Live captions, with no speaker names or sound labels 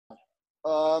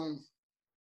Um,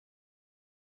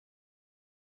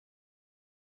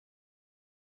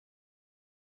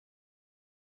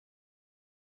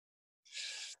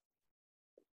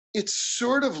 it's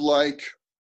sort of like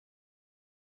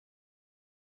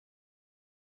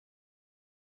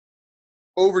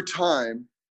over time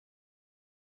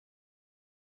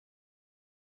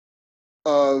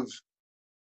of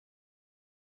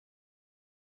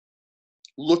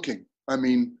looking. I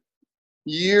mean,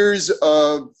 years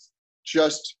of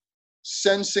just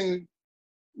sensing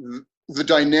the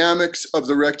dynamics of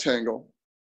the rectangle.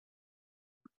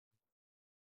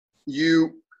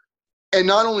 And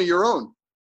not only your own,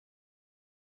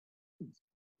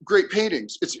 great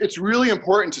paintings. It's really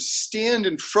important to stand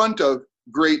in front of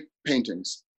great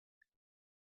paintings.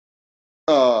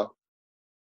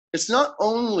 It's not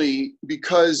only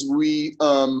because we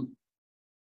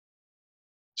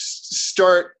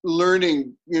start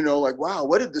learning, like, wow,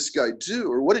 what did this guy do?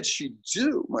 Or what did she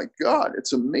do? My God,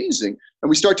 it's amazing. And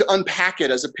we start to unpack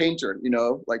it as a painter,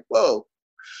 like, whoa.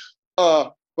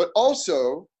 But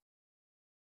also,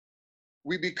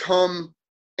 we become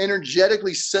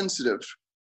energetically sensitive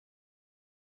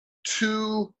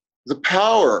to the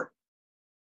power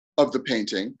of the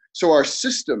painting. So our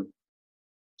system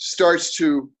starts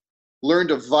to learn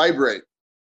to vibrate.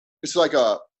 It's like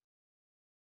a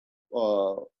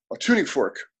tuning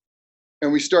fork.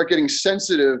 And we start getting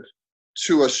sensitive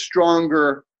to a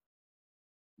stronger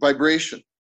vibration.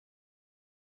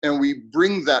 And we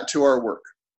bring that to our work.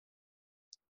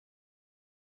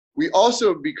 We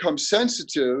also become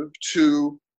sensitive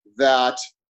to that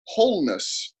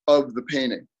wholeness of the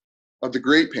painting, of the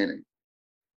great painting.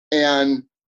 And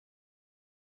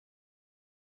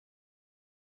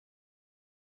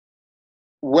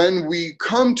when we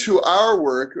come to our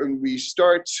work and we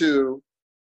start to,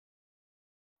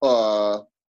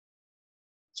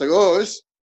 it's like, oh, this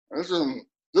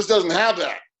doesn't have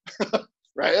that,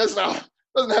 right? Doesn't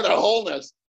have that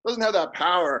wholeness, doesn't have that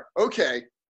power. Okay.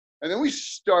 And then we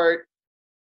start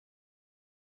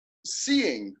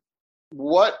seeing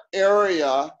what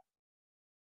area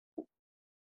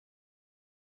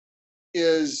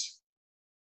is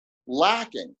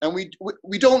lacking. And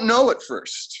we don't know at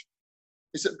first.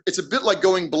 It's a bit like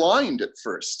going blind at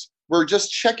first. We're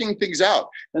just checking things out.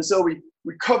 And so we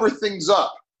cover things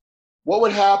up. What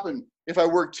would happen if I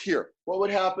worked here? What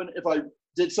would happen if I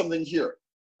did something here?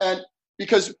 And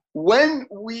because when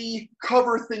we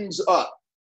cover things up,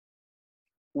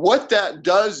 what that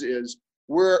does is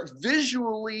we're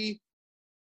visually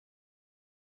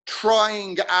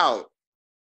trying out,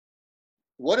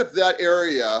 what if that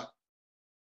area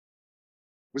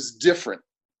was different?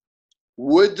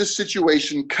 Would the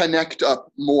situation connect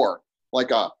up more,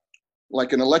 like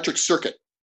an electric circuit?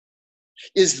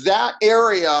 Is that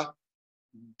area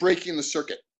breaking the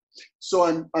circuit? So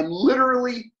I'm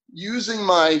literally using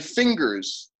my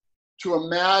fingers to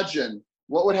imagine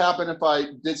what would happen if I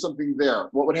did something there?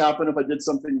 What would happen if I did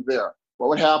something there? What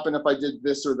would happen if I did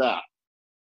this or that?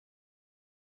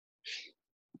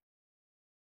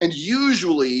 And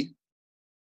usually,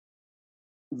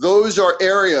 those are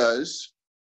areas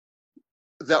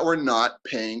that we're not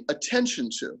paying attention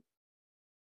to.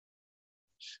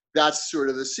 That's sort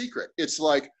of the secret. It's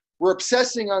like we're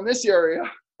obsessing on this area.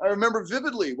 I remember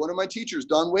vividly one of my teachers,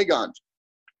 Don Wegand,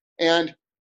 and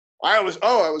I was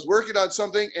working on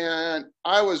something, and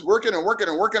I was working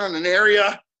on an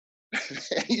area.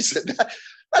 And he said,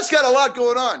 that's got a lot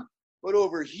going on. But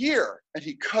over here, and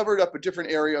he covered up a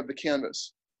different area of the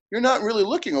canvas. You're not really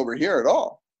looking over here at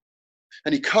all.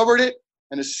 And he covered it,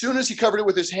 and as soon as he covered it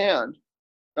with his hand,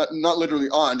 not literally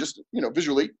on, just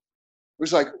visually, it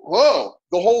was like, whoa,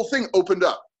 the whole thing opened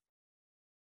up.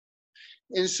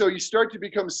 And so you start to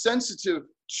become sensitive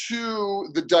to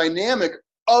the dynamic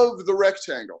of the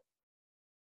rectangle.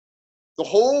 The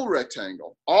whole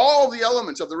rectangle, all the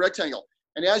elements of the rectangle.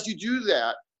 And as you do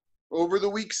that, over the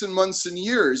weeks and months and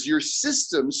years, your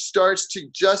system starts to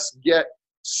just get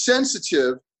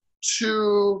sensitive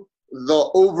to the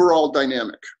overall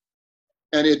dynamic.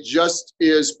 And it just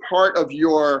is part of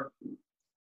your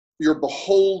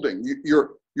beholding.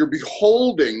 You're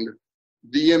beholding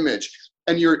the image,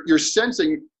 and you're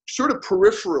sensing sort of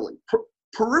peripherally.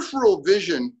 Peripheral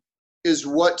vision is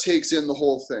what takes in the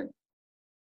whole thing.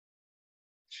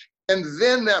 And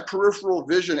then that peripheral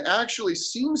vision actually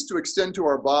seems to extend to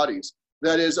our bodies.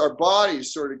 That is, our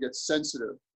bodies sort of get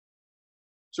sensitive.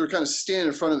 So we're kind of standing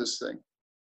in front of this thing,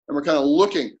 and we're kind of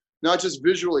looking, not just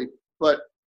visually, but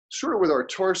sort of with our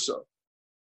torso,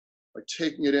 like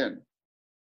taking it in.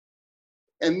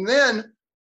 And then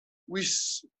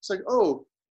it's like, oh,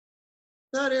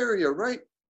 that area right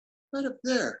up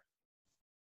there.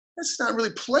 that's not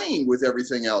really playing with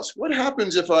everything else. What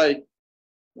happens if I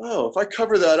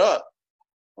cover that up?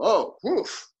 Oh,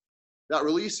 woof, that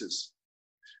releases.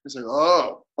 It's like,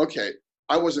 oh, okay,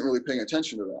 I wasn't really paying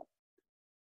attention to that.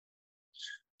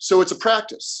 So it's a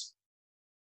practice.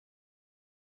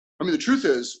 I mean, the truth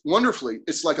is, wonderfully,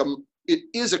 it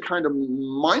is a kind of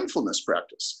mindfulness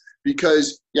practice,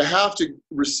 because you have to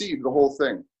receive the whole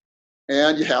thing,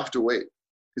 and you have to wait,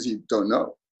 because you don't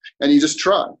know. And you just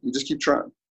try, you just keep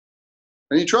trying.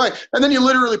 And you try, and then you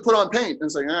literally put on paint, and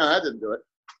it's like, I didn't do it.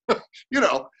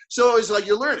 So it's like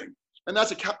you're learning. And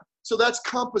so that's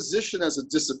composition as a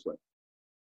discipline,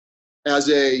 as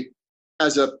a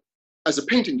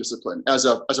painting discipline, as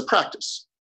a practice.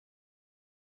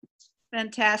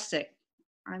 Fantastic.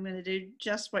 I'm going to do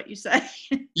just what you say.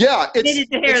 Yeah,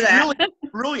 needed to hear that. Really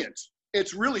brilliant.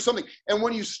 It's really something. And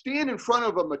when you stand in front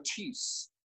of a Matisse,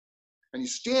 and you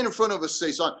stand in front of a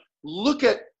Cezanne,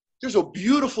 there's a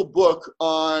beautiful book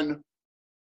on,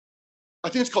 I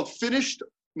think it's called Finished.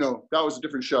 No, that was a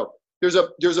different show. There's a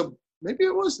maybe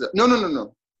it was that.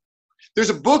 No. There's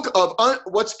a book of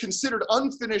what's considered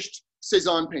unfinished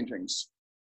Cezanne paintings.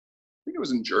 I think it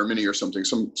was in Germany or something,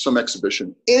 some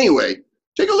exhibition. Anyway,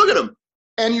 take a look at him.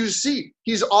 And you see,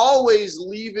 he's always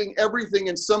leaving everything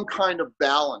in some kind of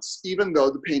balance, even though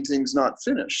the painting's not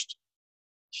finished.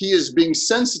 He is being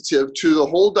sensitive to the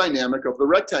whole dynamic of the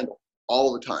rectangle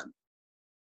all the time.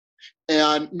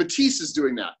 And Matisse is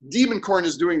doing that. Diebenkorn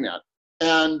is doing that.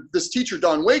 And this teacher,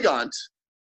 Don Weygand,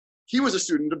 he was a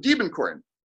student of Diebenkorn.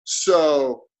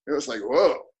 So it was like,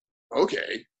 whoa,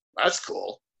 okay, that's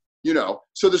cool.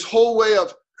 So this whole way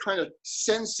of kind of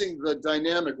sensing the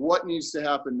dynamic, what needs to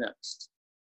happen next.